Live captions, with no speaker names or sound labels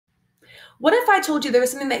What if I told you there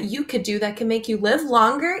was something that you could do that can make you live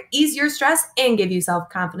longer, ease your stress, and give you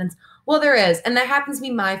self-confidence? Well, there is, and that happens to be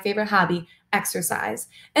my favorite hobby, exercise.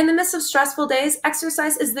 In the midst of stressful days,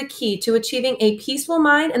 exercise is the key to achieving a peaceful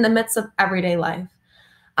mind in the midst of everyday life.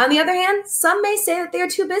 On the other hand, some may say that they are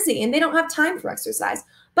too busy and they don't have time for exercise.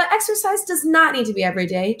 But exercise does not need to be every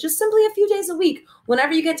day, just simply a few days a week.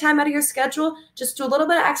 Whenever you get time out of your schedule, just do a little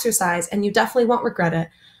bit of exercise and you definitely won't regret it.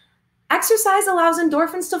 Exercise allows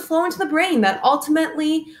endorphins to flow into the brain that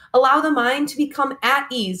ultimately allow the mind to become at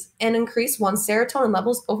ease and increase one's serotonin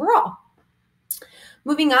levels overall.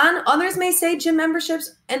 Moving on, others may say gym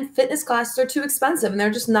memberships and fitness classes are too expensive and they're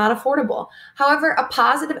just not affordable. However, a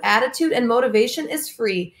positive attitude and motivation is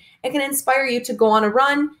free. It can inspire you to go on a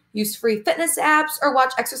run, use free fitness apps, or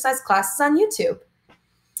watch exercise classes on YouTube.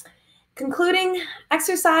 Concluding,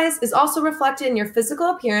 exercise is also reflected in your physical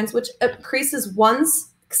appearance, which increases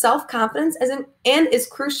one's self-confidence and is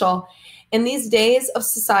crucial in these days of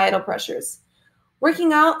societal pressures.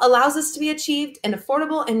 Working out allows this to be achieved in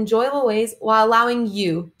affordable and enjoyable ways while allowing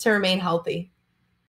you to remain healthy.